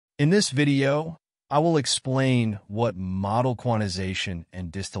In this video, I will explain what model quantization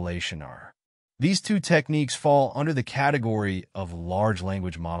and distillation are. These two techniques fall under the category of large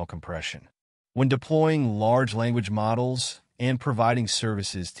language model compression. When deploying large language models and providing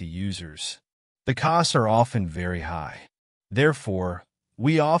services to users, the costs are often very high. Therefore,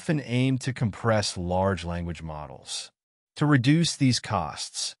 we often aim to compress large language models. To reduce these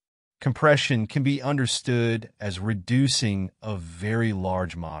costs, compression can be understood as reducing a very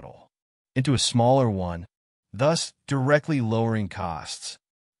large model into a smaller one, thus directly lowering costs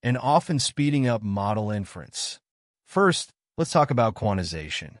and often speeding up model inference. First, let's talk about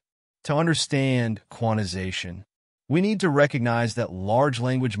quantization. To understand quantization, we need to recognize that large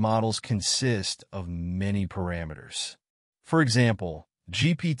language models consist of many parameters. For example,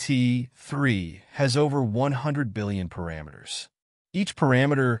 GPT-3 has over 100 billion parameters. Each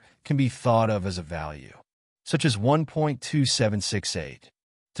parameter can be thought of as a value, such as 1.2768.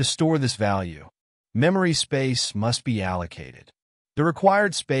 To store this value, memory space must be allocated. The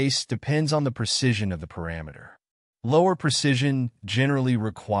required space depends on the precision of the parameter. Lower precision generally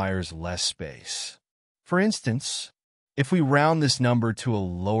requires less space. For instance, if we round this number to a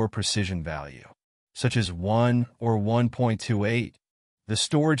lower precision value, such as 1 or 1.28, the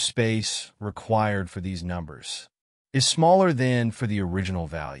storage space required for these numbers is smaller than for the original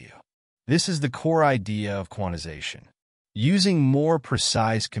value. This is the core idea of quantization. Using more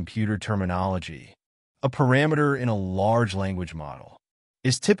precise computer terminology, a parameter in a large language model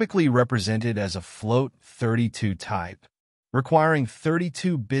is typically represented as a float 32 type, requiring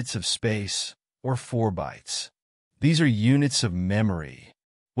 32 bits of space or 4 bytes. These are units of memory,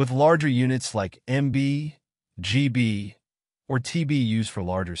 with larger units like MB, GB, or TB used for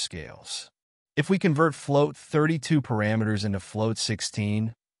larger scales. If we convert float 32 parameters into float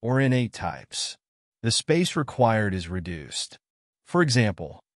 16 or N8 types, the space required is reduced. For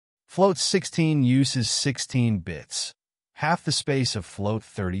example, float 16 uses 16 bits, half the space of float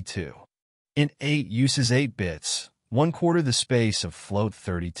 32. N8 uses 8 bits, 1/4 the space of float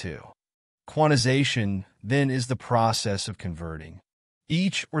 32. Quantization, then, is the process of converting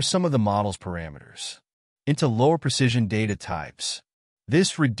each or some of the model's parameters into lower precision data types.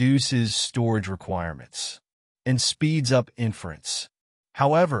 This reduces storage requirements and speeds up inference.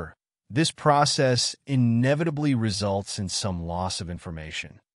 However, this process inevitably results in some loss of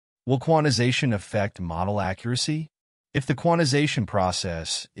information. Will quantization affect model accuracy? If the quantization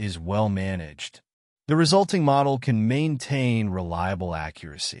process is well managed, the resulting model can maintain reliable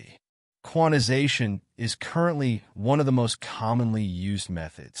accuracy. Quantization is currently one of the most commonly used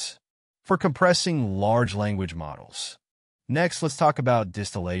methods for compressing large language models. Next, let's talk about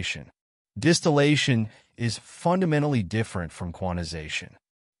distillation. Distillation is fundamentally different from quantization.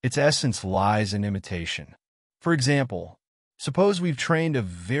 Its essence lies in imitation. For example, suppose we've trained a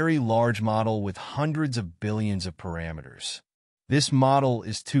very large model with hundreds of billions of parameters. This model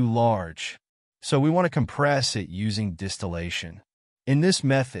is too large, so we want to compress it using distillation. In this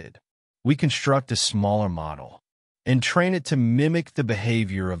method, we construct a smaller model and train it to mimic the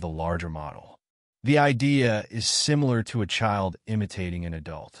behavior of the larger model. The idea is similar to a child imitating an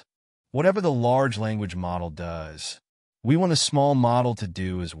adult. Whatever the large language model does, we want a small model to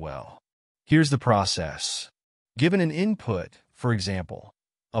do as well. Here's the process. Given an input, for example,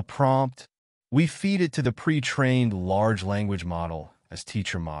 a prompt, we feed it to the pre-trained large language model as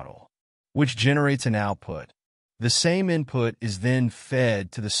teacher model, which generates an output. The same input is then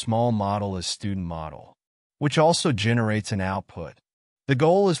fed to the small model as student model, which also generates an output. The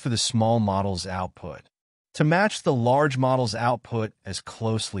goal is for the small model's output to match the large model's output as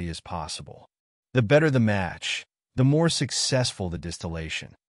closely as possible. The better the match, the more successful the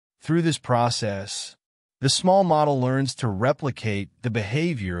distillation. Through this process, the small model learns to replicate the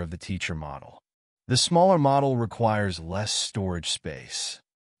behavior of the teacher model. The smaller model requires less storage space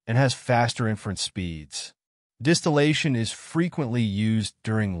and has faster inference speeds. Distillation is frequently used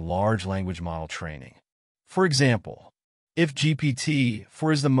during large language model training. For example, if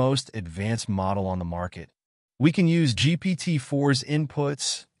GPT-4 is the most advanced model on the market, we can use GPT-4's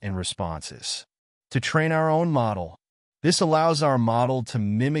inputs and responses to train our own model. This allows our model to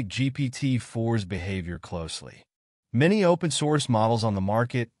mimic GPT-4's behavior closely. Many open-source models on the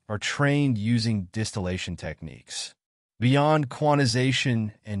market are trained using distillation techniques. Beyond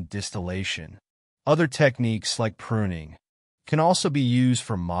quantization and distillation, other techniques like pruning can also be used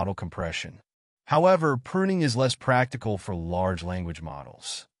for model compression. However, pruning is less practical for large language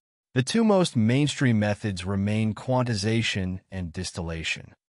models. The two most mainstream methods remain quantization and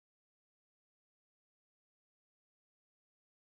distillation.